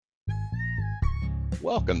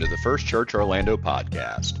Welcome to the First Church Orlando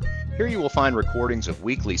podcast. Here you will find recordings of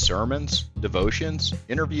weekly sermons, devotions,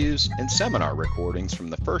 interviews, and seminar recordings from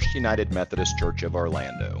the First United Methodist Church of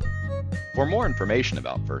Orlando. For more information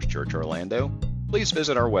about First Church Orlando, please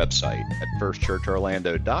visit our website at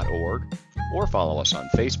firstchurchorlando.org or follow us on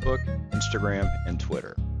Facebook, Instagram, and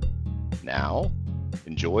Twitter. Now,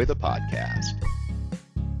 enjoy the podcast.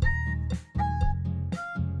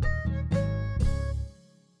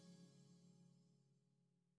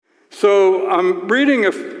 So I'm reading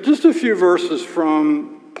just a few verses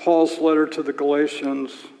from Paul's letter to the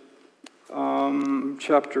Galatians,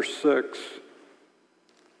 chapter 6,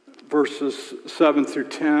 verses 7 through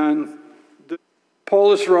 10.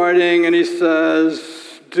 Paul is writing and he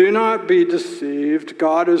says, "Do not be deceived,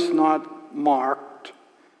 God is not mocked,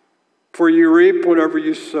 for you reap whatever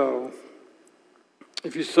you sow.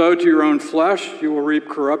 If you sow to your own flesh, you will reap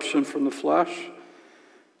corruption from the flesh.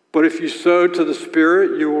 But if you sow to the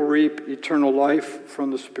Spirit, you will reap eternal life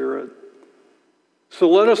from the Spirit. So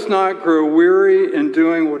let us not grow weary in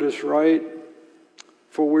doing what is right,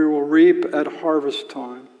 for we will reap at harvest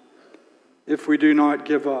time if we do not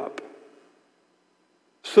give up.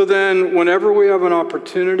 So then, whenever we have an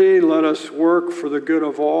opportunity, let us work for the good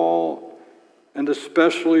of all, and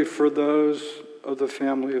especially for those of the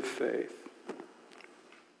family of faith."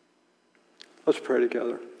 Let's pray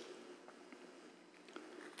together.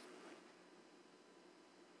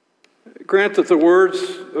 Grant that the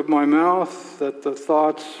words of my mouth, that the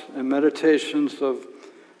thoughts and meditations of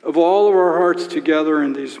all of our hearts together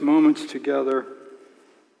in these moments together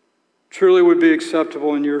truly would be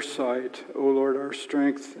acceptable in your sight, O Lord, our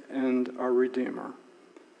strength and our Redeemer.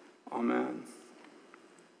 Amen.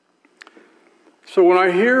 So when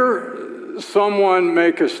I hear someone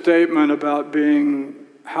make a statement about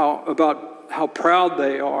how proud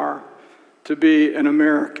they are to be an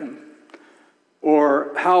American,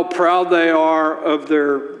 or how proud they are of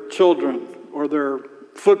their children or their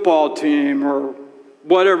football team or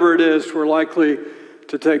whatever it is we're likely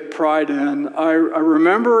to take pride in, I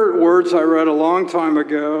remember words I read a long time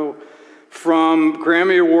ago from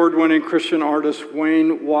Grammy Award-winning Christian artist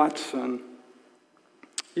Wayne Watson.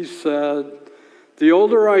 He said, "The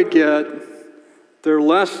older I get, the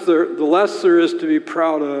less there is to be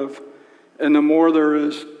proud of, and the more there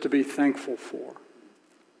is to be thankful for."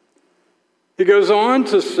 He goes on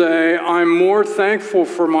to say, "I'm more thankful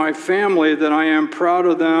for my family than I am proud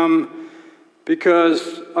of them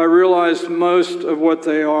because I realize most of what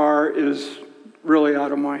they are is really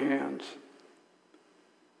out of my hands.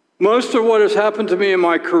 Most of what has happened to me in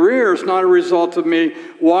my career is not a result of me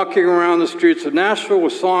walking around the streets of Nashville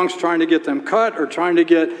with songs trying to get them cut or trying to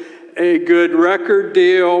get a good record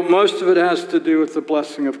deal. Most of it has to do with the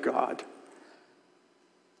blessing of God.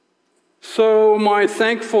 So my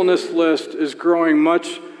thankfulness list is growing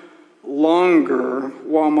much longer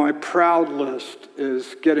while my proud list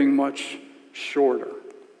is getting much shorter."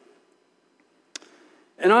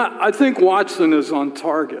 And I think Watson is on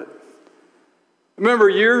target. Remember,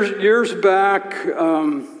 years back,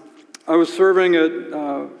 I was serving at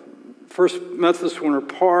First Methodist Winter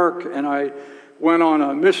Park, and I went on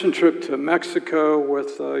a mission trip to Mexico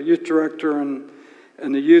with a youth director and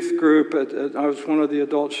the youth group. I was one of the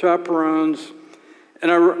adult chaperones. And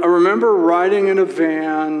I remember riding in a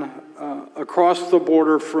van across the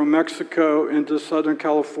border from Mexico into Southern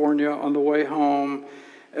California on the way home,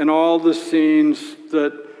 and all the scenes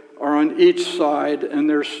that are on each side, and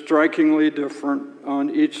they're strikingly different on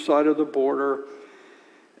each side of the border.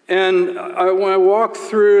 And when I walked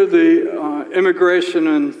through the immigration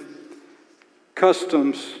and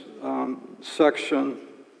customs section,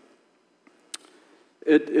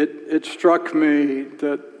 it struck me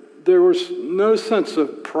that there was no sense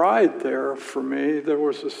of pride there for me. There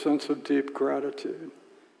was a sense of deep gratitude.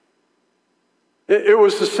 It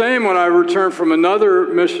was the same when I returned from another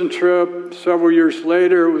mission trip several years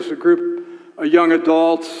later. It was a group of young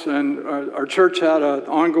adults, and our church had an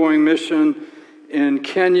ongoing mission in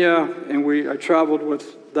Kenya, and I traveled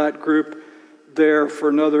with that group there for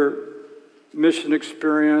another mission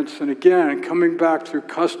experience. And again, coming back through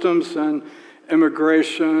customs and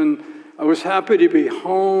immigration, I was happy to be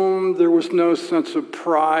home. There was no sense of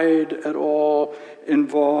pride at all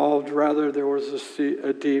involved. Rather, there was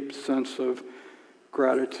a deep sense of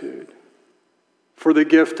gratitude for the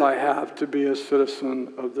gift I have to be a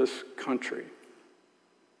citizen of this country.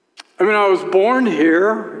 I mean, I was born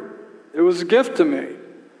here. It was a gift to me.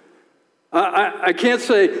 I can't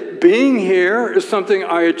say being here is something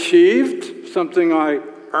I achieved, something I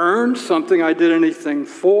earned, something I did anything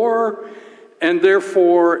for. And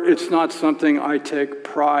therefore, it's not something I take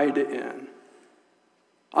pride in.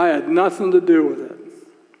 I had nothing to do with it.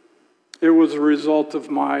 It was a result of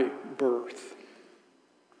my birth.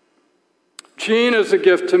 Jean is a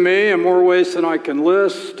gift to me in more ways than I can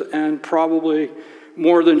list, and probably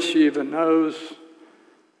more than she even knows.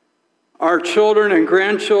 Our children and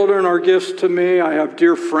grandchildren are gifts to me. I have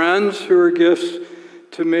dear friends who are gifts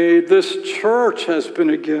to me. This church has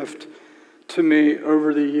been a gift to me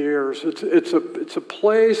over the years. It's a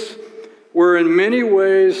place where in many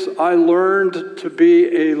ways I learned to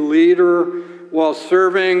be a leader while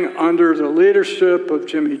serving under the leadership of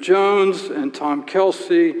Jimmy Jones and Tom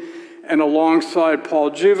Kelsey, and alongside Paul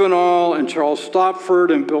Juvenal and Charles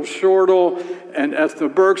Stopford and Bill Shortle and Ethna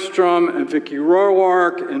Bergstrom and Vicki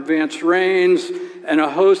Roark and Vance Raines and a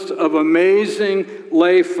host of amazing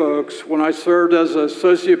lay folks when I served as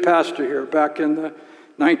associate pastor here back in the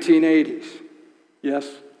 1980s. Yes,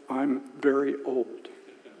 I'm very old.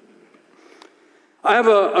 I have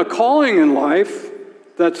a calling in life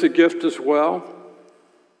that's a gift as well.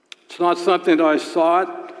 It's not something that I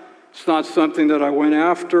sought. It's not something that I went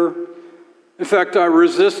after. In fact, I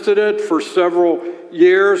resisted it for several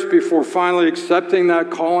years before finally accepting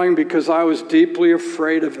that calling because I was deeply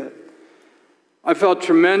afraid of it. I felt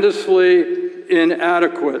tremendously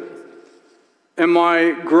inadequate. And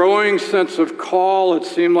my growing sense of call, it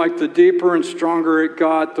seemed like the deeper and stronger it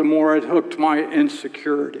got, the more it hooked my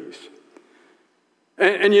insecurities.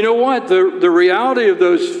 And you know what? The reality of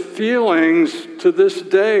those feelings to this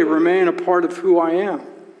day remain a part of who I am.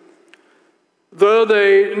 Though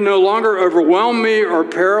they no longer overwhelm me or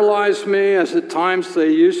paralyze me as at times they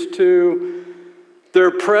used to, their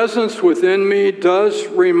presence within me does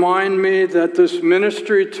remind me that this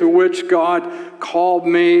ministry to which God called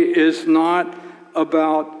me is not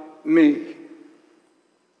about me.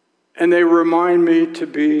 And they remind me to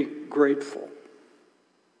be grateful.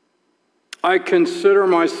 I consider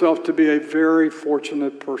myself to be a very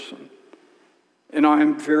fortunate person, and I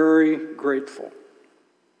am very grateful.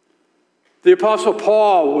 The Apostle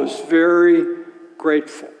Paul was very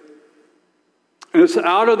grateful. And it's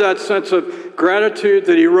out of that sense of gratitude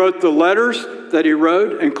that he wrote the letters that he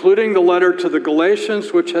wrote, including the letter to the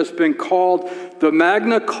Galatians, which has been called the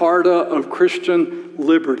Magna Carta of Christian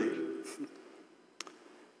liberty.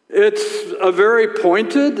 It's a very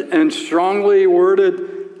pointed and strongly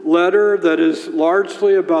worded letter that is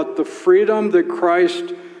largely about the freedom that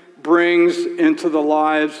Christ brings into the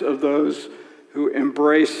lives of those who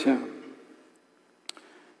embrace him.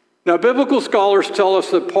 Now, biblical scholars tell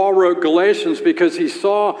us that Paul wrote Galatians because he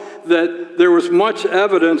saw that there was much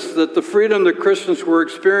evidence that the freedom that Christians were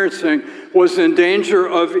experiencing was in danger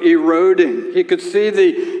of eroding. He could see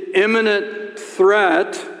the imminent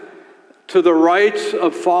threat to the rights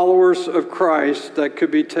of followers of Christ that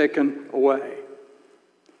could be taken away.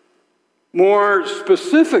 More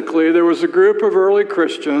specifically, there was a group of early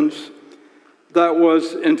Christians that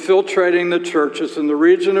was infiltrating the churches in the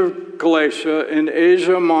region of Galatia in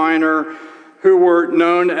Asia Minor who were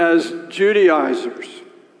known as Judaizers.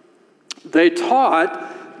 They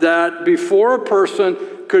taught that before a person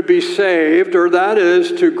could be saved, or that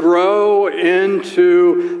is to grow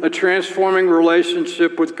into a transforming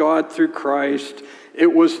relationship with God through Christ,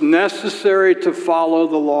 it was necessary to follow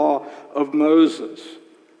the law of Moses,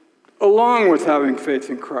 along with having faith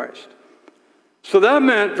in Christ. So that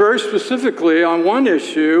meant very specifically on one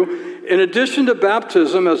issue, in addition to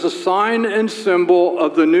baptism as a sign and symbol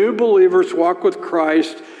of the new believer's walk with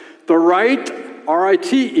Christ, the rite,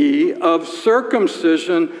 R-I-T-E, of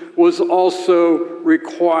circumcision was also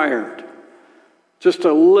required. Just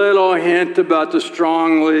a little hint about the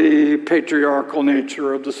strongly patriarchal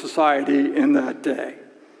nature of the society in that day.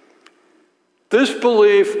 This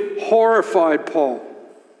belief horrified Paul.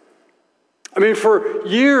 I mean, for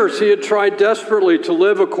years he had tried desperately to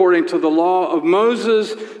live according to the law of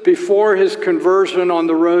Moses before his conversion on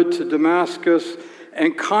the road to Damascus,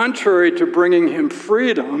 and contrary to bringing him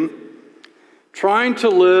freedom, trying to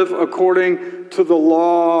live according to the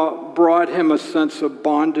law brought him a sense of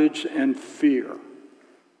bondage and fear.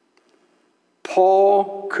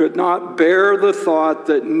 Paul could not bear the thought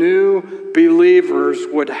that new believers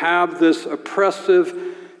would have this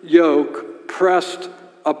oppressive yoke pressed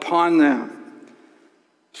upon them.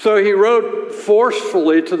 So he wrote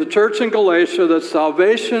forcefully to the church in Galatia that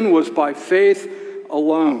salvation was by faith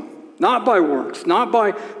alone, not by works, not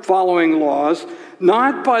by following laws,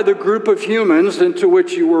 not by the group of humans into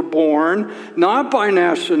which you were born, not by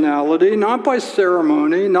nationality, not by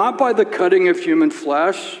ceremony, not by the cutting of human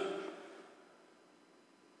flesh,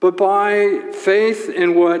 but by faith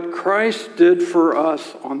in what Christ did for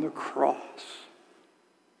us on the cross.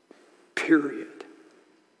 Period.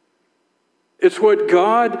 It's what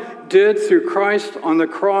God did through Christ on the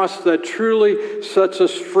cross that truly sets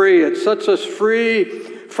us free. It sets us free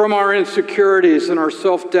from our insecurities and our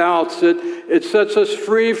self-doubts. It sets us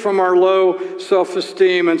free from our low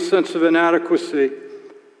self-esteem and sense of inadequacy.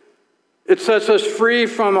 It sets us free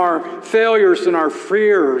from our failures and our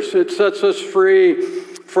fears. It sets us free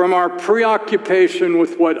from our preoccupation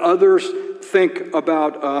with what others think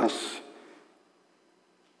about us.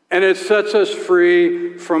 And it sets us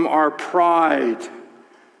free from our pride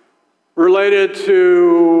related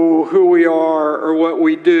to who we are or what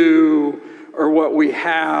we do or what we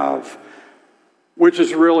have, which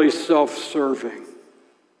is really self-serving.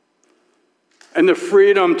 And the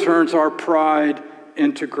freedom turns our pride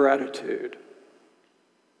into gratitude.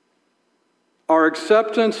 Our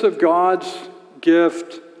acceptance of God's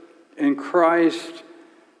gift in Christ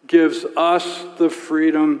gives us the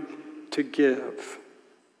freedom to give.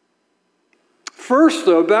 First,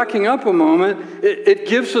 though, backing up a moment, it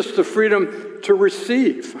gives us the freedom to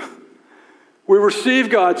receive. We receive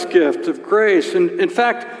God's gift of grace. And in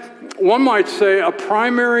fact, one might say a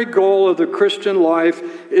primary goal of the Christian life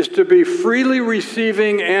is to be freely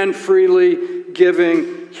receiving and freely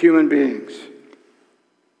giving human beings.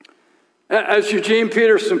 As Eugene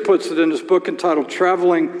Peterson puts it in his book entitled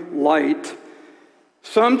Traveling Light,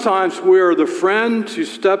 sometimes we are the friend who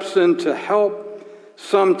steps in to help.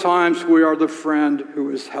 Sometimes we are the friend who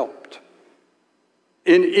is helped.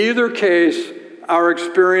 In either case, our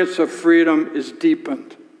experience of freedom is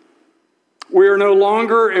deepened. We are no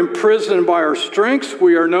longer imprisoned by our strengths.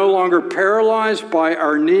 We are no longer paralyzed by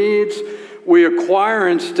our needs. We acquire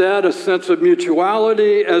instead a sense of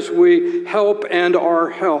mutuality as we help and are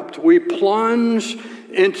helped. We plunge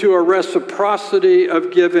into a reciprocity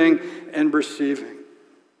of giving and receiving.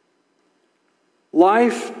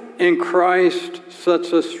 Life in Christ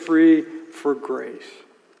sets us free for grace.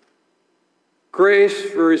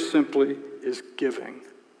 Grace, very simply, is giving.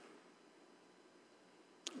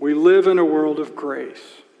 We live in a world of grace.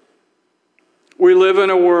 We live in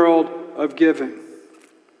a world of giving.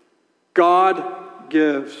 God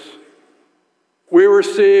gives. We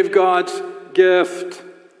receive God's gift.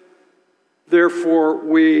 Therefore,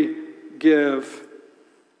 we give.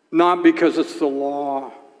 Not because it's the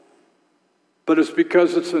law, but it's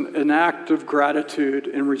because it's an act of gratitude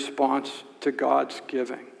in response to God's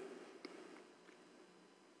giving.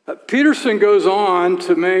 Peterson goes on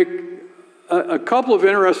to make a couple of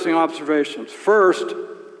interesting observations. First,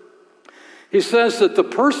 he says that the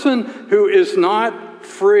person who is not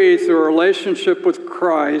free through a relationship with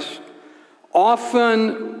Christ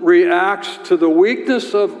often reacts to the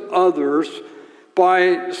weakness of others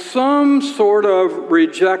by some sort of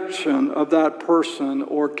rejection of that person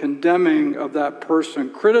or condemning of that person,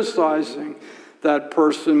 criticizing that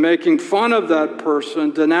person, making fun of that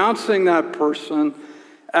person, denouncing that person,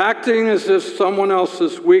 acting as if someone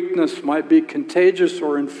else's weakness might be contagious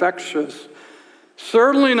or infectious,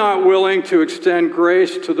 certainly not willing to extend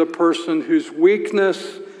grace to the person whose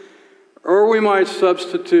weakness, or we might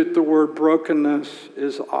substitute the word brokenness,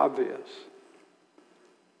 is obvious.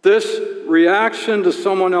 This reaction to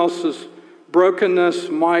someone else's brokenness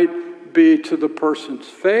might be to the person's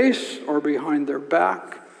face or behind their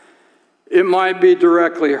back. It might be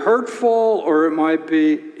directly hurtful or it might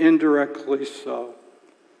be indirectly so.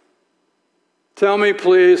 Tell me,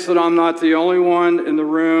 please, that I'm not the only one in the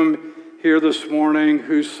room here this morning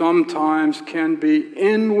who sometimes can be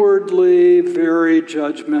inwardly very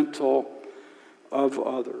judgmental of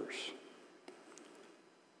others.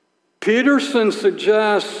 Peterson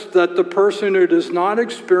suggests that the person who does not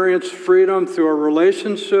experience freedom through a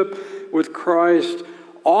relationship with Christ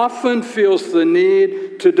often feels the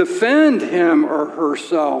need to defend him or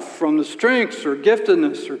herself from the strengths or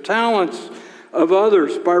giftedness or talents of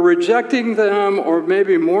others by rejecting them, or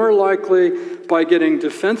maybe more likely by getting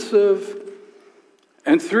defensive.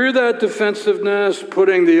 And through that defensiveness,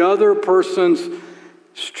 putting the other person's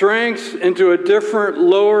strengths into a different,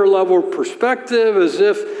 lower level perspective, as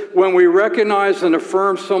if when we recognize and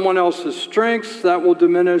affirm someone else's strengths, that will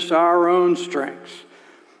diminish our own strengths,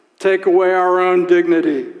 take away our own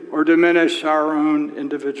dignity, or diminish our own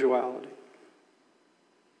individuality.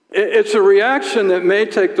 It's a reaction that may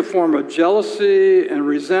take the form of jealousy and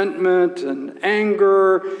resentment and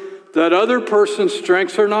anger, that other person's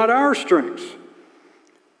strengths are not our strengths.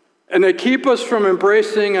 And they keep us from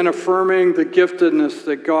embracing and affirming the giftedness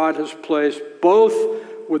that God has placed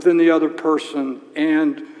both within the other person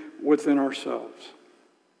and within ourselves.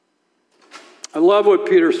 I love what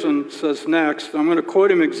Peterson says next. I'm going to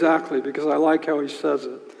quote him exactly because I like how he says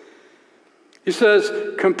it. He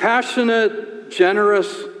says, compassionate,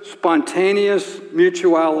 generous, spontaneous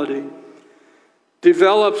mutuality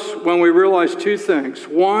develops when we realize two things.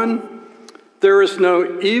 One, there is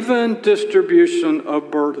no even distribution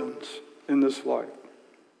of burdens in this life.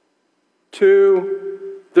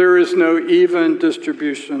 Two, there is no even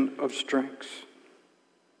distribution of strengths.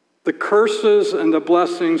 The curses and the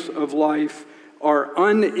blessings of life are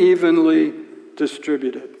unevenly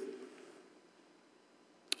distributed.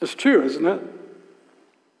 It's true, isn't it?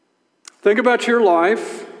 Think about your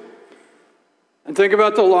life and think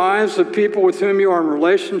about the lives of people with whom you are in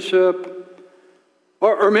relationship,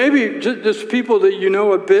 or maybe just people that you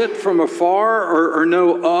know a bit from afar or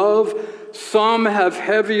know of. Some have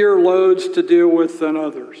heavier loads to deal with than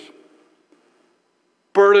others.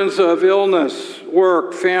 Burdens of illness,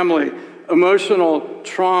 work, family, emotional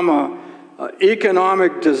trauma,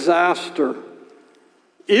 economic disaster.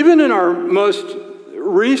 Even in our most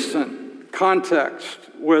recent context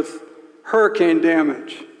with hurricane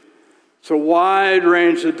damage, it's a wide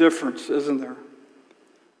range of difference, isn't there?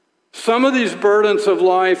 Some of these burdens of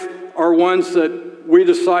life are ones that we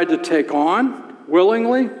decide to take on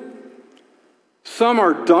willingly. Some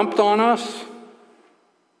are dumped on us.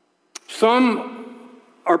 Some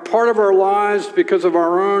are part of our lives because of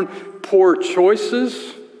our own poor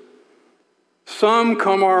choices. Some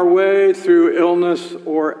come our way through illness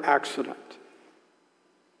or accident.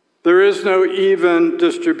 There is no even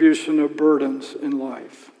distribution of burdens in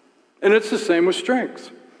life. And it's the same with strength.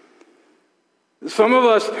 Some of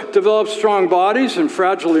us develop strong bodies and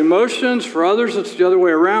fragile emotions. For others, it's the other way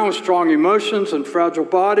around, with strong emotions and fragile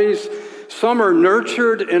bodies. Some are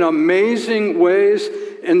nurtured in amazing ways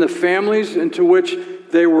in the families into which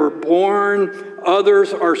they were born.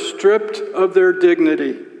 Others are stripped of their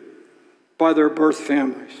dignity by their birth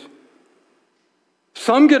families.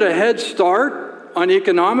 Some get a head start on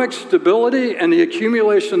economic stability and the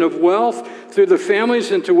accumulation of wealth through the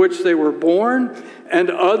families into which they were born, and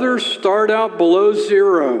others start out below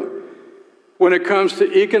zero when it comes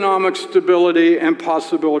to economic stability and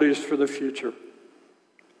possibilities for the future.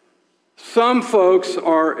 Some folks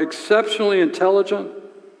are exceptionally intelligent.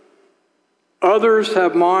 Others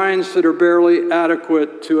have minds that are barely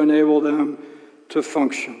adequate to enable them to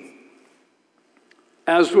function.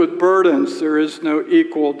 As with burdens, there is no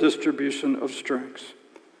equal distribution of strengths.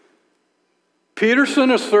 Peterson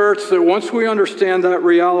asserts that once we understand that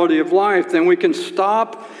reality of life, then we can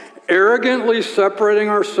stop arrogantly separating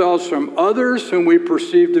ourselves from others whom we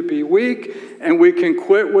perceive to be weak, and we can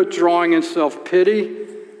quit withdrawing in self-pity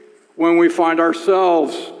when we find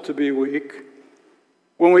ourselves to be weak.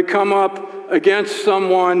 When we come up against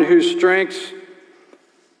someone whose strengths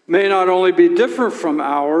may not only be different from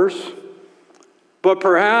ours, but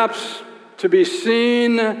perhaps to be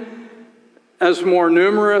seen as more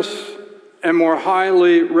numerous and more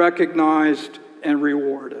highly recognized and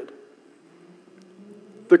rewarded.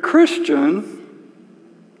 The Christian,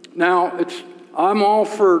 now I'm all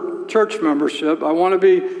for church membership. I want to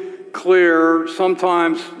be clear.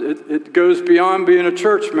 Sometimes it goes beyond being a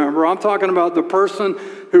church member. I'm talking about the person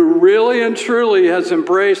who really and truly has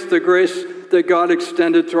embraced the grace that God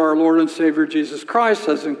extended to our Lord and Savior Jesus Christ,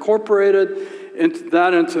 has incorporated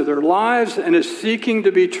that into their lives, and is seeking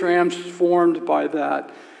to be transformed by that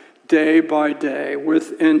day by day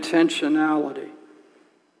with intentionality.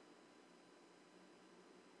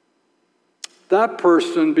 That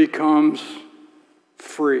person becomes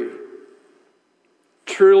free,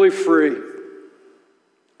 truly free,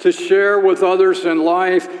 to share with others in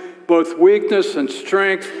life both weakness and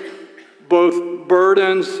strength, both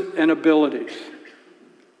burdens and abilities.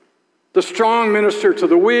 The strong minister to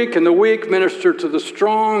the weak, and the weak minister to the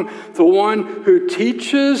strong. The one who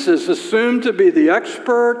teaches is assumed to be the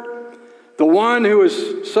expert. The one who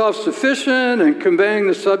is self-sufficient and conveying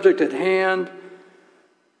the subject at hand.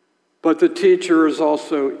 But the teacher is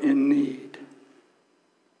also in need.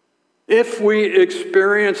 If we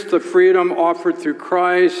experience the freedom offered through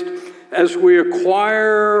Christ, as we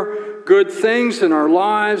acquire good things in our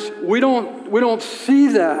lives, we don't see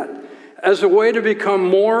that as a way to become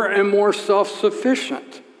more and more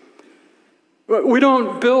self-sufficient. We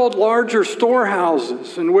don't build larger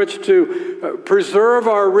storehouses in which to preserve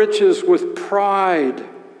our riches with pride.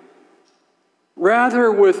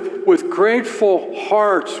 Rather, with grateful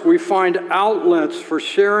hearts, we find outlets for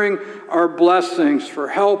sharing our blessings, for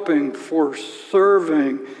helping, for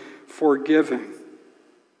serving, for giving.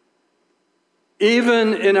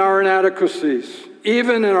 Even in our inadequacies,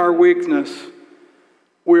 even in our weakness,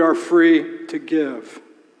 we are free to give.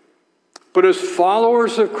 But as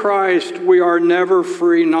followers of Christ, we are never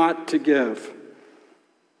free not to give.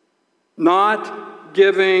 Not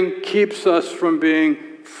giving keeps us from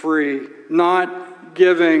being free. Not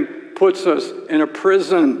giving puts us in a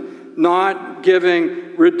prison. Not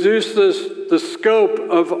giving reduces the scope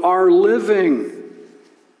of our living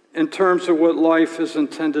in terms of what life is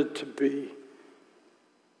intended to be.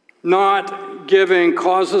 Not giving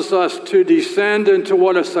causes us to descend into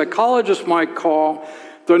what a psychologist might call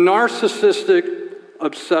the narcissistic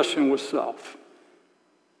obsession with self.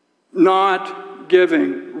 Not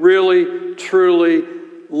giving really, truly,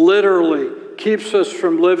 literally keeps us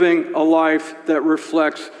from living a life that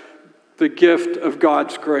reflects the gift of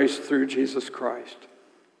God's grace through Jesus Christ.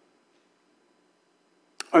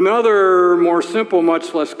 Another more simple,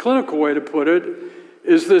 much less clinical way to put it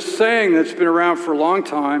is this saying that's been around for a long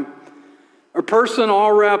time: a person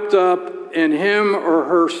all wrapped up in him or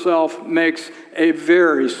herself makes a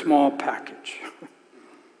very small package.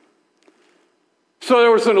 So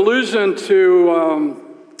there was an allusion to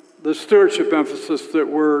the stewardship emphasis that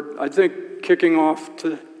we're, I think, kicking off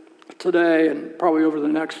today and probably over the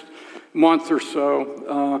next month or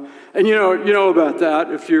so. And you know about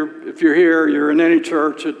that. If you're here, you're in any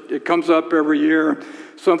church, it comes up every year.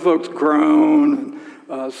 Some folks groan,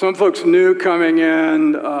 some folks new coming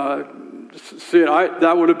in.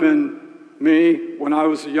 That would have been me when I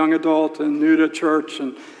was a young adult and new to church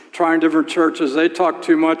and trying different churches. They talk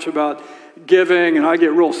too much about giving, and I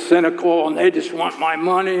get real cynical, and they just want my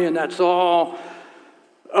money, and that's all.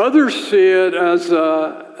 Others see it as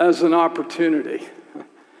an opportunity.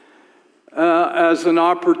 As an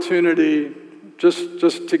opportunity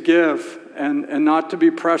just to give and not to be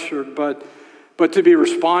pressured, but to be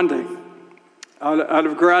responding out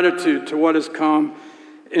of gratitude to what has come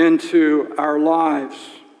into our lives.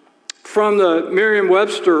 From the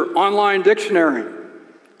Merriam-Webster online dictionary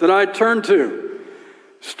that I turned to,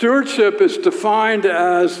 stewardship is defined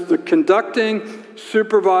as the conducting,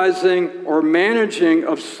 supervising, or managing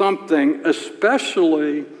of something,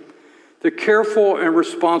 especially the careful and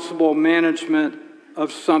responsible management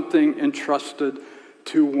of something entrusted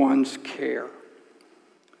to one's care.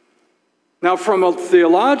 Now, from a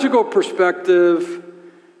theological perspective,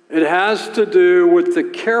 it has to do with the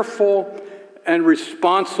careful and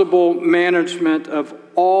responsible management of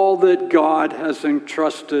all that God has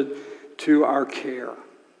entrusted to our care.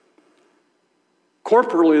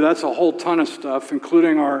 Corporately, that's a whole ton of stuff,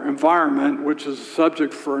 including our environment, which is a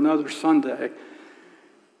subject for another Sunday.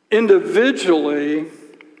 Individually,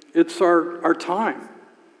 it's our time.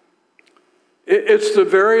 It's the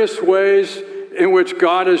various ways in which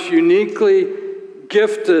God has uniquely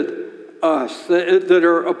gifted us that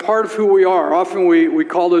are a part of who we are. Often we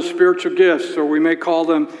call those spiritual gifts, or we may call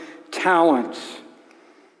them talents.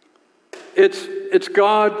 It's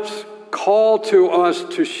God's call to us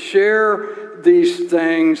to share these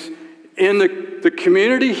things in the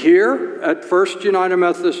community here at First United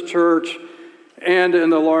Methodist Church and in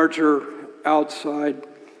the larger outside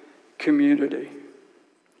community.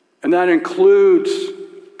 And that includes,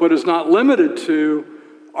 but is not limited to,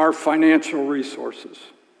 our financial resources.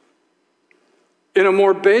 In a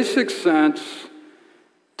more basic sense,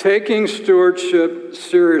 taking stewardship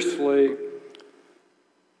seriously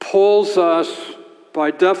pulls us, by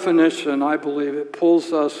definition, I believe, it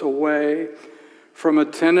pulls us away from a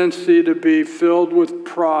tendency to be filled with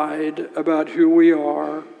pride about who we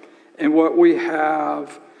are and what we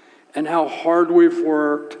have and how hard we've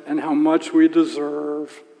worked and how much we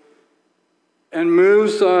deserve, and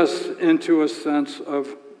moves us into a sense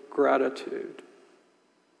of gratitude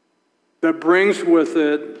that brings with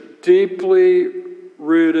it deeply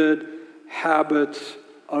rooted habits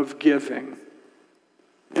of giving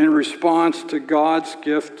in response to God's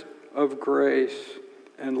gift of grace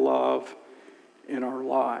and love in our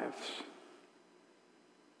lives.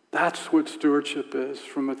 That's what stewardship is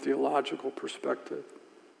from a theological perspective.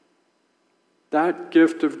 That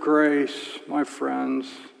gift of grace, my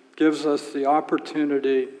friends, gives us the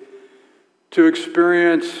opportunity to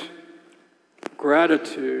experience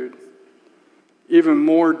gratitude even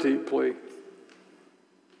more deeply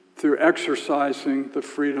through exercising the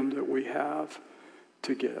freedom that we have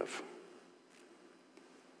to give.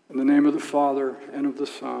 In the name of the Father, and of the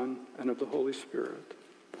Son, and of the Holy Spirit.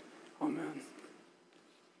 Amen.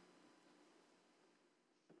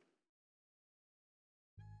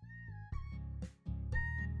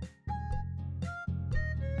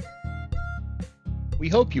 We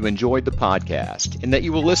hope you enjoyed the podcast and that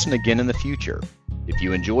you will listen again in the future. If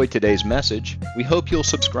you enjoyed today's message, we hope you'll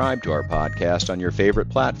subscribe to our podcast on your favorite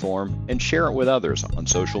platform and share it with others on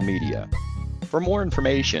social media. For more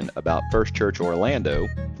information about First Church Orlando,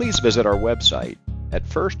 please visit our website at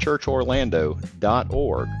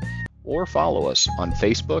firstchurchorlando.org or follow us on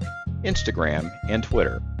Facebook, Instagram, and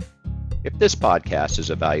Twitter. If this podcast is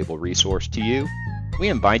a valuable resource to you, We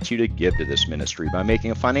invite you to give to this ministry by making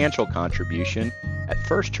a financial contribution at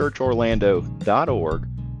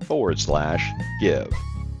firstchurchorlando.org/give.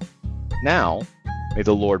 Now, may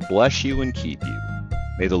the Lord bless you and keep you.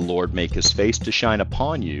 May the Lord make his face to shine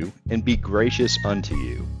upon you and be gracious unto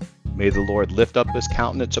you. May the Lord lift up his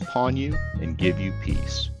countenance upon you and give you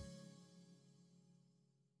peace.